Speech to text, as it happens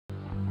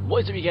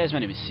What is up you guys, my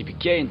name is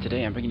Seapeekay and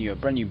today I'm bringing you a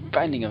brand new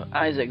Binding of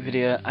Isaac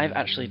video. I've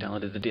actually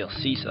downloaded the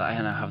DLC so that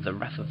I now have the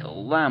Wrath of the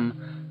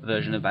Lamb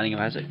version of Binding of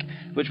Isaac,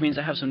 which means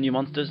I have some new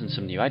monsters and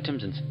some new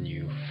items and some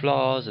new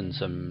flaws and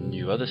some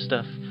new other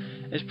stuff.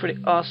 It's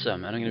pretty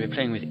awesome, and I'm going to be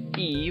playing with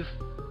Eve,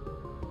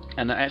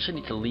 and I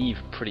actually need to leave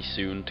pretty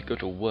soon to go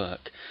to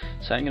work,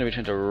 so I'm going to be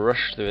trying to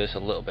rush through this a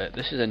little bit.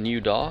 This is a new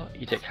door,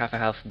 you take half a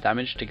health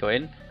damage to go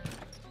in.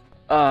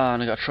 Ah,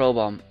 and I got a troll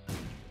bomb.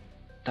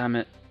 Damn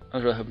it. I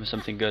was really hoping for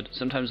something good.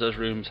 Sometimes those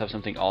rooms have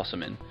something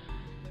awesome in.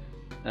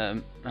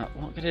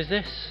 What good is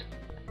this?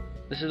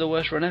 This is the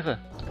worst run ever.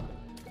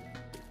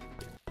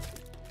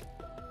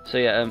 So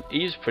yeah,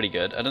 Eve's pretty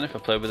good. I don't know if I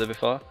played with her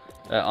before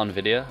on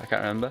video. I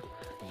can't remember.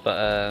 But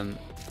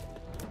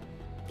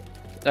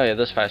oh yeah,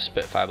 there's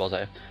spit fireballs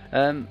at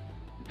her.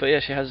 But yeah,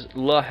 she has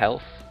low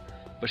health,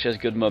 but she has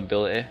good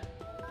mobility.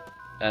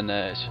 And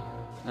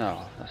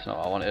no, that's not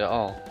what I wanted at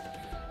all.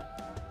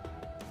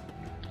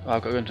 Oh,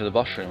 I've got to go into the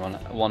boss room on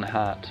one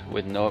heart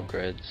with no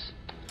upgrades.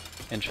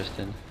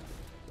 Interesting.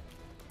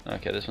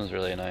 Okay, this one's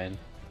really annoying.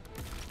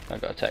 I've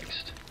got a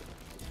text.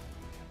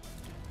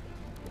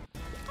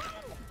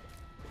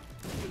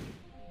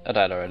 I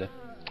died already.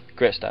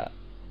 Great start.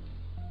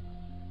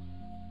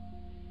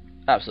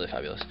 Absolutely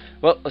fabulous.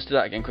 Well, let's do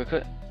that again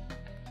quickly.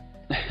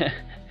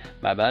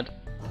 My bad.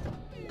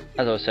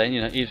 As I was saying,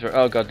 you know, Eve's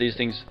oh god, these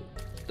things,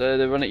 they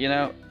run at you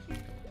now.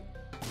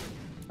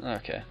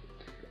 Okay.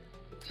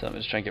 So let me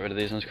just try and get rid of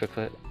these ones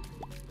quickly.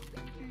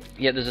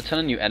 Yeah, there's a ton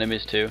of new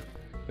enemies too,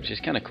 which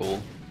is kind of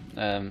cool.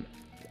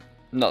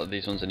 Not that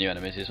these ones are new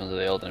enemies, these ones are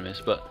the old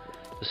enemies, but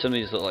there's some of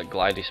these look like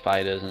glidey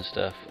spiders and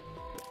stuff.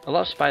 A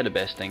lot of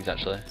spider-based things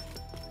actually.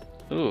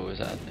 Ooh, is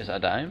that a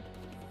dime?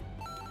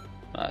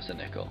 Oh, that's a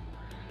nickel.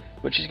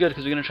 Which is good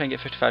because we're going to try and get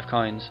 55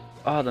 coins.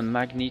 Oh, the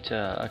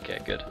Magneto. Okay,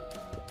 good.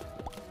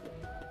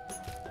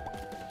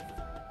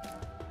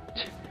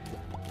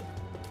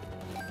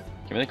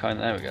 Give me the coin,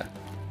 there we go.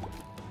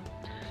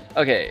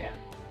 Okay,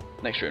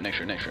 next room.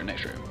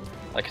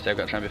 Like I said, I've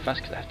got to try and be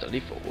fast because I have to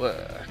leave for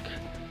work.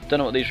 Don't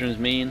know what these rooms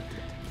mean.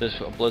 There's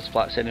a blood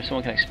splat saying if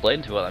someone can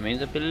explain to me what that means,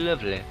 that'd be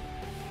lovely.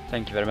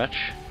 Thank you very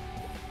much.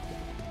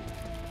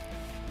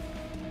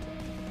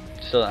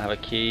 Still don't have a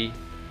key.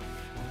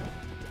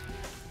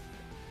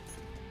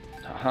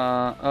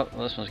 Oh,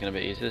 well, this one's going to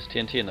be easy. There's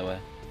TNT in the way.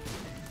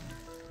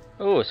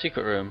 Oh, a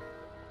secret room.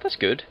 That's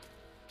good.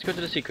 Let's go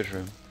to the secret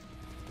room.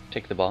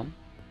 Take the bomb.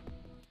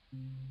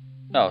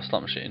 Oh, a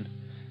slot machine.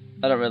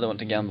 I don't really want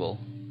to gamble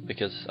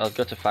because I'll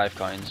go to 5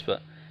 coins,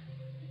 but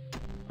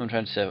I'm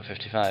trying to save at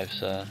 55,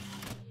 so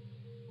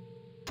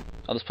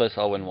I'll just play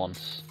till I'll win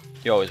once.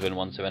 You always win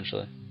once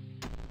eventually.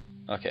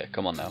 Okay,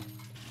 come on now.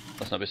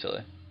 Let's not be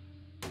silly.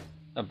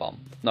 A bomb.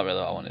 Not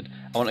really what I wanted.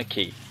 I want a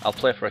key. I'll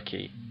play for a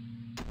key.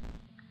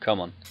 Come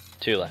on.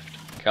 2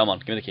 left. Come on,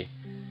 give me the key.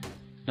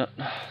 No,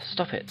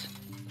 stop it.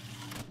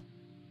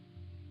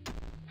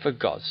 For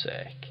God's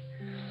sake.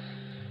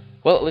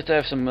 Well, at least I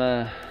have some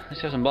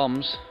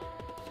bombs.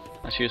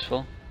 That's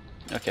useful.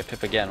 Okay,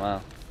 Pip again,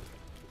 wow.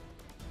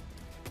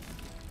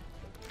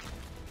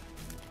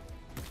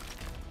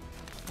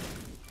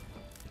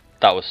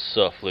 That was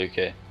so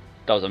fluky.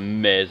 That was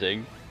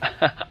amazing.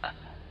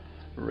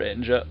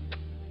 Range up.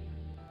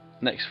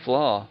 Next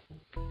floor.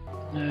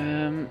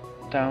 Down.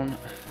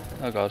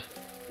 Oh god.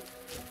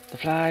 The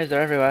flies,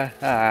 they're everywhere.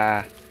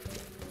 Ah.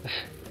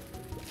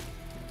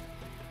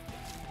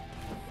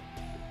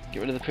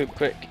 Get rid of the poop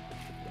quick.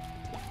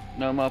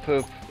 No more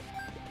poop.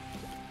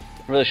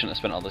 I really shouldn't have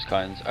spent all those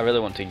coins. I really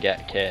want to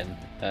get Kane.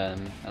 I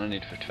don't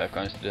need 55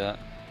 coins to do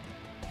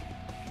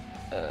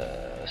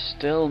that.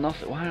 Still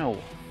nothing. Wow.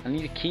 I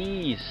need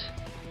keys.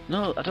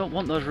 No, I don't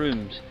want those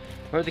rooms.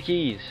 Where are the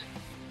keys?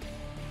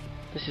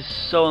 This is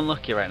so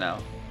unlucky right now.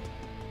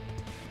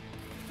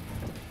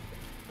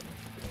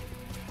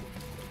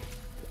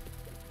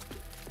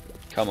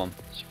 Come on,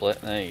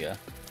 split. There you go.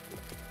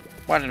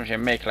 Why don't you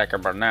make like a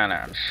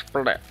banana and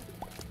split?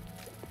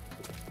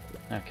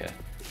 Okay.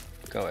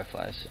 Go away,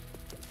 flies.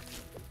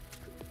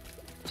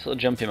 This little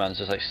jumpy man's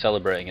just like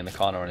celebrating in the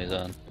corner on his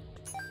own.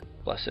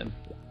 Bless him.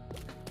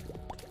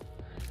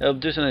 It'll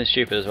do something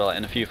stupid as well, like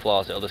in a few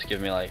floors it'll just give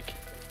me like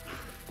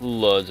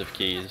loads of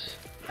keys.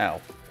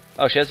 Ow.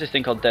 Oh, she has this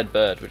thing called Dead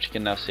Bird, which you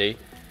can now see,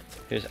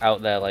 who's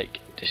out there like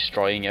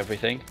destroying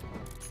everything.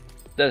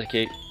 There's a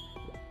key.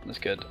 That's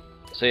good.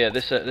 So yeah,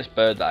 this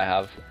bird that I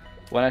have,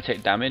 when I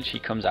take damage he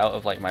comes out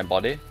of like my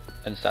body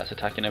and starts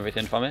attacking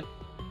everything for me.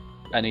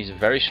 And he's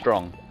very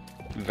strong.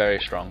 Very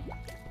strong.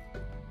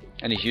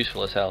 And he's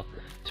useful as hell.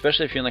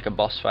 Especially if you're in like a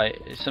boss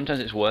fight, sometimes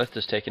it's worth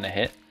just taking a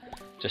hit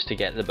just to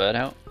get the bird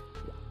out.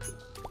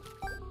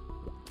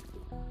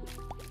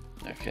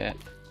 Okay.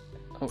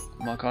 Oh,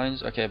 more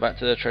coins. Okay, back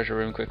to the treasure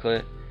room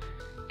quickly.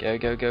 Go,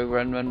 go, go,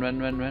 run.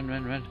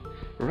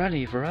 Run,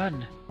 Eve,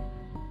 run!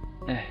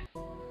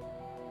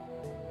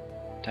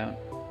 Down.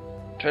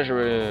 Treasure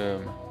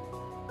room.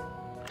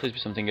 Please be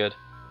something good.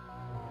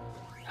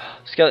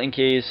 Skeleton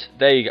keys.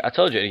 There you go. I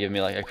told you it'd give me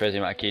like a crazy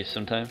amount of keys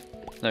sometime.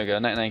 There we go,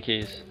 99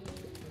 keys.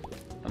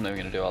 I'm never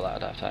going to do all that, I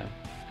don't have time.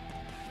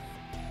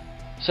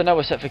 So now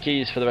we're set for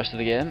keys for the rest of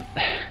the game.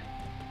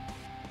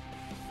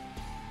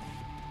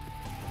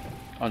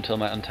 Until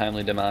my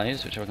untimely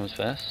demise, whichever comes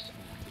first.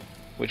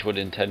 Which would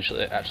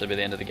intentionally actually be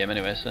the end of the game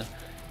anyway, so.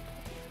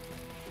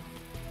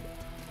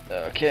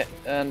 Okay,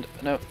 and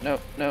no.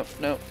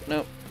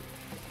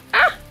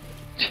 Ah!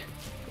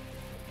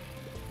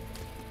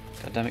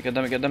 God damn it.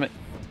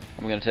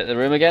 I'm gonna take the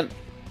room again.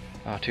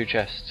 Oh, 2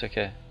 chests,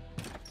 okay.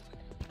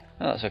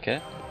 Oh, that's okay.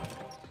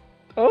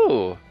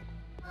 Oh!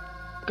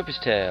 Guppy's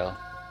tail.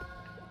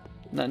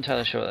 Not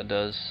entirely sure what that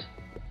does,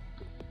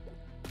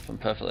 if I'm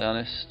perfectly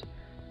honest.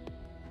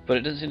 But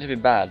it doesn't seem to be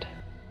bad.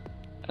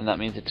 And that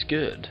means it's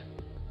good.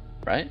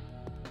 Right?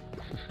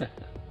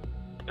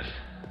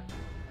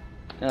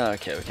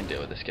 Okay, we can deal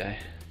with this guy.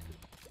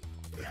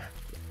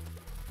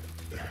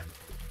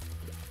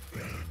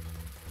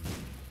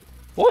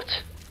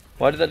 What?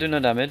 Why did that do no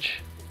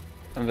damage?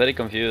 I'm very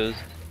confused.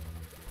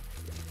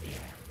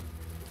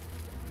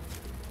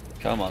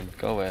 Come on,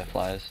 go away,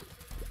 flies.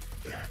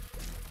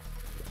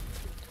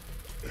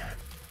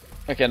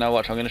 Okay, now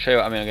watch, I'm going to show you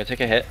what I mean. I'm going to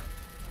take a hit.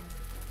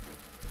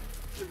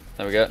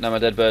 There we go. Now my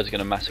dead bird's going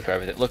to massacre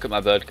everything. Look at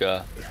my bird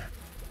go.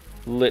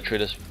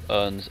 Literally just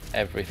owns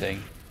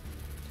everything.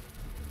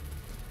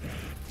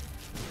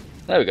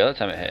 There we go, that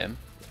time it hit him.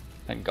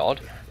 Thank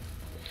God.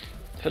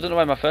 I don't know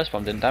why my first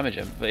bomb didn't damage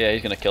him. But yeah,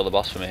 he's going to kill the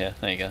boss for me here.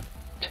 There you go.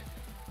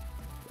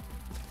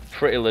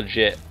 Pretty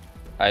legit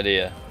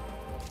idea.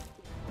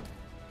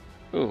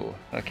 Ooh,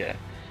 okay.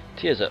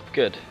 Tears up,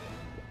 good.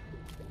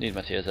 Need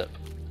my tears up.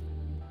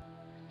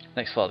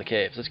 Next floor of the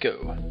caves, let's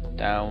go.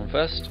 Down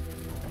first.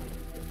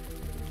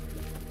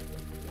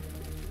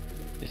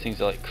 These things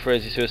are like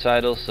crazy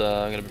suicidal, so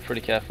I'm gonna be pretty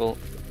careful.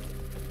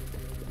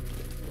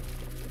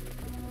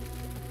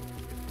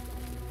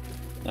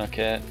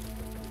 Okay.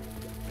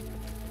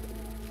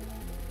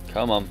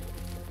 Come on.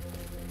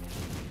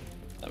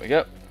 There we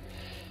go.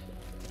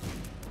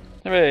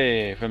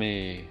 Hooray for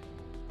me.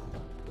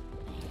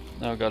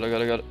 Oh god, oh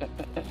god, oh god.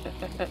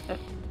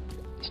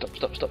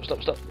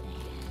 Stop.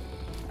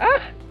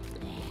 Ah!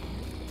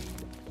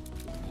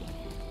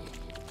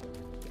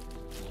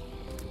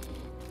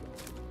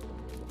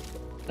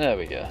 There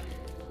we go.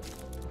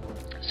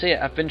 So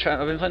yeah, I've been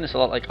playing this a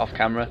lot like off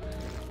camera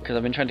because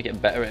I've been trying to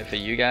get better at it for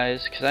you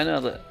guys, because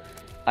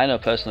I know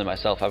personally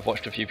myself, I've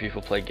watched a few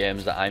people play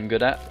games that I'm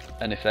good at,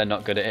 and if they're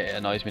not good at it, it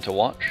annoys me to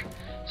watch.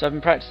 So I've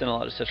been practicing a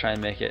lot just to try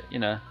and make it, you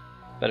know,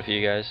 better for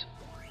you guys.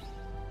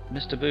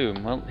 Mr.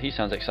 Boom, well, he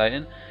sounds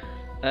exciting.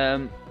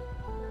 So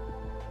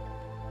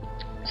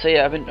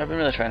yeah, I've been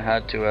really trying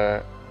hard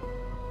to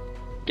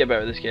get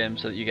better at this game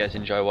so that you guys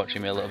enjoy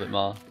watching me a little bit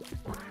more.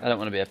 I don't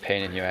want to be a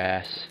pain in your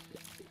ass.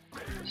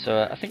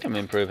 So I think I'm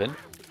improving.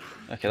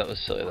 Okay, that was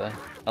silly there.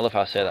 I love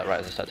how I say that right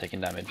as I start taking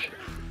damage.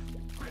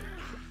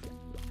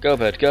 Go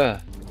bird, go!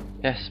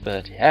 Yes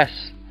bird,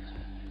 yes!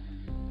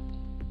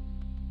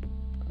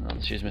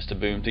 Let's use Mr.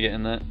 Boom to get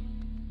in there.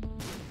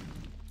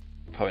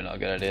 Probably not a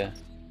good idea.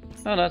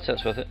 Oh no,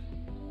 that's worth it.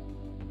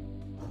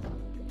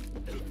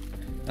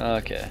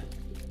 Okay.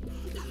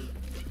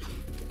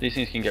 These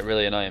things can get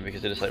really annoying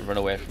because they just like run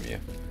away from you.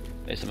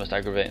 It's the most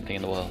aggravating thing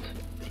in the world.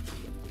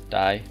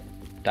 Die.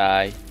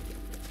 Die.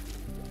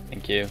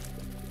 Thank you.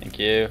 Thank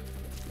you.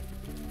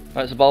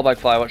 Right, it's a ball bag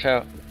fly, watch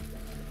out.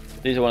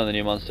 These are one of the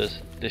new monsters.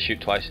 They shoot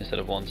twice instead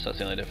of once, that's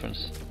the only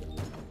difference.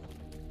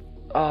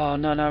 Oh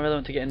no, I really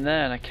want to get in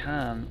there and I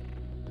can't.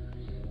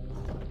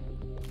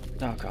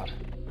 Oh god.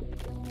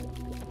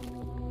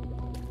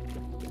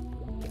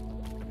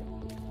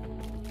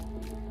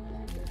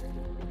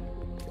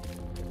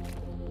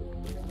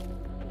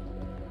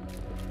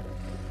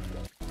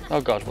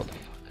 Oh god, what the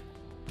fuck.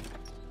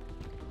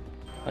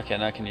 Okay,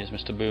 now I can use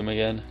Mr. Boom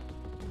again.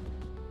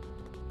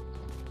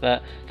 There.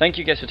 Thank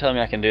you guys for telling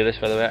me I can do this,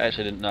 by the way. I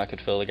actually didn't know I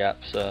could fill the gap,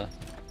 so...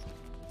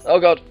 Oh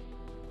god!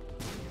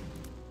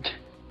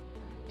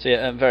 So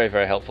yeah, very,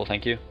 very helpful,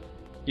 thank you.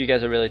 You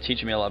guys are really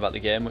teaching me a lot about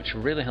the game, which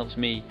really helps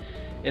me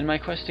in my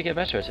quest to get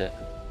better at it.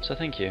 So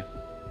thank you.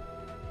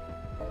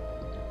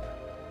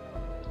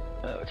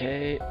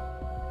 Okay.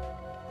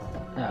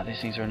 Ah, these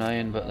things are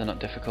annoying, but they're not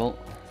difficult.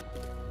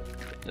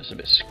 Just a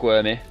bit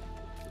squirmy.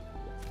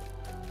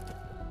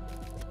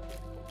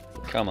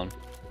 Come on.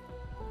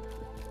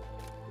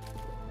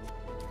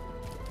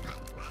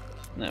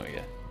 There we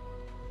go.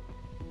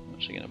 I'm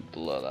actually going to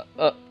blow that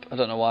up. I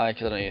don't know why,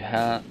 because I don't need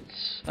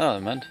hats. Oh,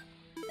 never mind.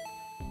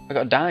 I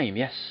got a dime,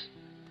 yes.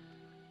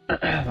 I'm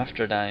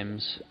after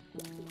dimes.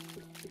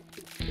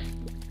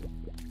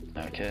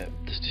 Okay,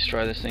 just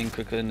destroy this thing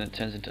quickly and it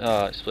turns into...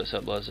 Oh, it splits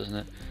up loads, doesn't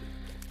it?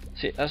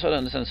 See, that's what I don't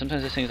understand.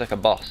 Sometimes this thing's like a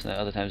boss, and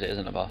other times it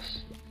isn't a boss.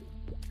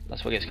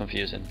 That's what gets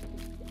confusing.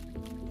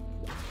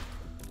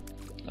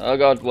 Oh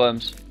god,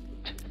 worms.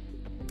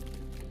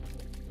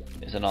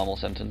 It's a normal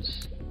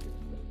sentence.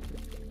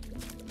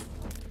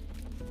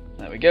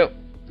 There we go.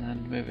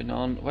 And moving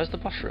on. Where's the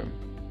boss room?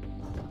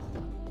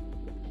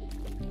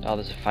 Oh,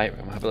 there's a fight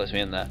room. I hope it lets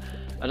me in there.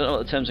 I don't know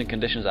what the terms and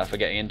conditions are for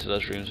getting into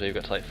those rooms where you've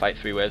got to like fight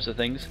 3 waves of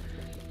things.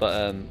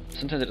 But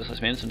sometimes it just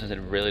lets me in, sometimes it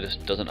really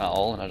just doesn't at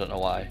all, and I don't know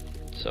why.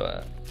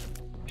 So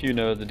If you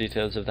know the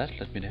details of that,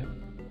 let me know.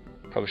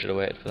 Probably should have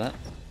waited for that.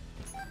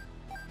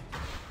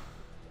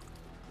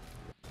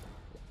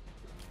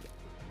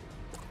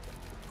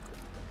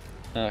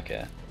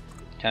 Okay.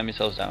 Calm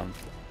yourselves down.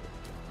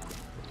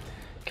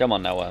 Come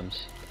on now,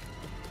 worms.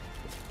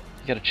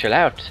 You gotta chill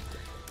out.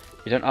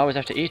 You don't always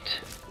have to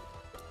eat.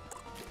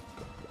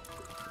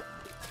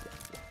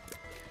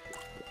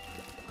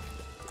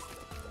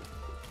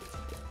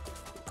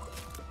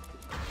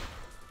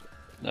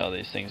 No,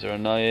 these things are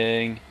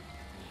annoying.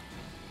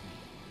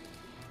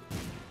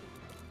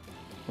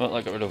 Well,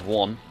 I got rid of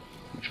one,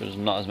 which was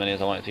not as many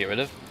as I wanted to get rid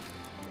of.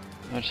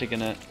 I'm actually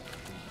gonna...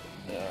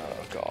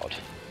 Oh god.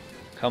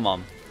 Come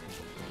on.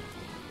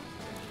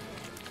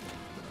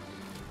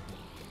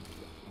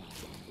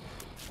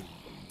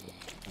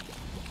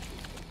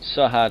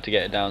 So hard to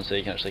get it down so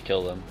you can actually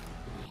kill them.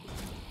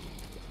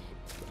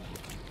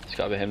 It's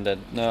gotta be him dead.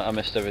 No, I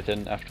missed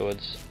everything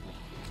afterwards.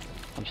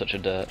 I'm such a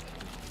dirt.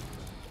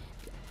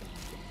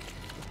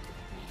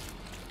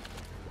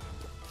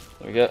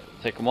 There we go,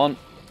 take them on.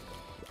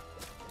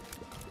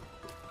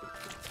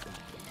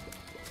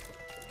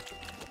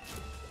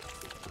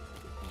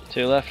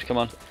 Two left, come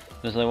on.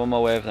 There's only one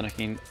more wave, then I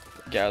can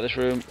get out of this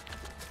room.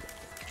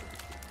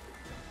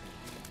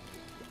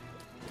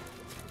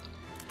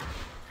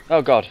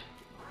 Oh god,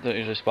 don't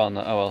usually spawn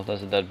that. Oh well,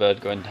 there's a dead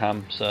bird going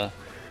ham, so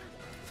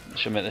it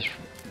should make this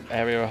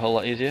area a whole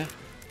lot easier.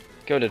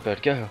 Go dead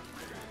bird, go!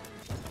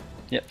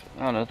 Yep,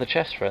 oh no, the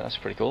chest for it, that's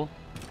pretty cool.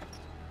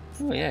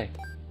 Oh yay.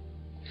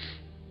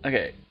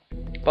 Okay,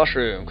 boss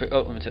room, quick,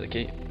 oh let me take the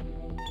key.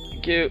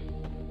 Thank you,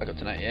 I got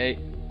to 98.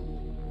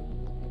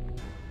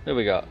 Who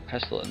we got?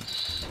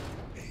 Pestilence.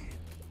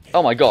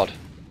 Oh my god!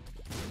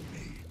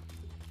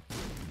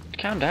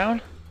 Calm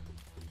down.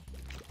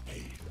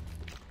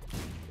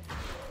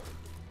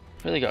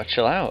 Really gotta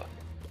chill out.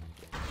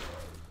 I'm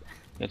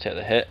gonna take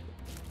the hit.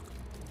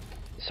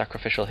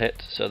 Sacrificial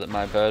hit, so that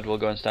my bird will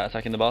go and start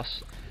attacking the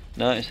boss.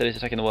 No, instead he's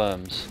attacking the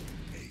worms.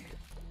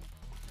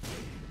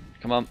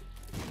 Come on.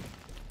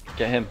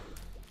 Get him.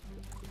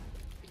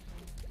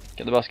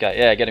 Get the boss guy.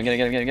 Yeah, get him, get him,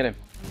 get him, get him, get him.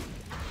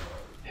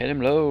 Hit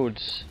him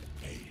loads.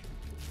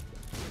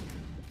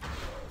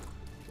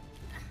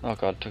 Oh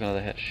god, took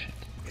another hit. Shit.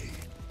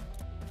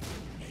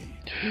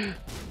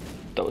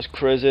 That was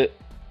crazy.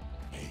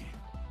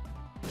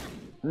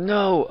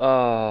 No!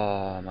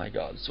 Oh my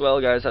god. So, well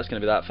guys, that's going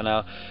to be that for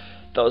now.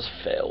 That was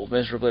failed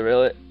miserably,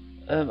 really.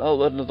 I'll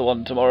load another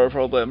one tomorrow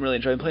probably. I'm really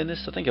enjoying playing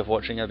this, so thank you for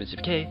watching. I've been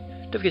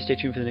Seapeekay. Don't forget to stay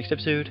tuned for the next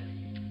episode.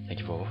 Thank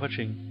you for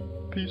watching.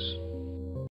 Peace.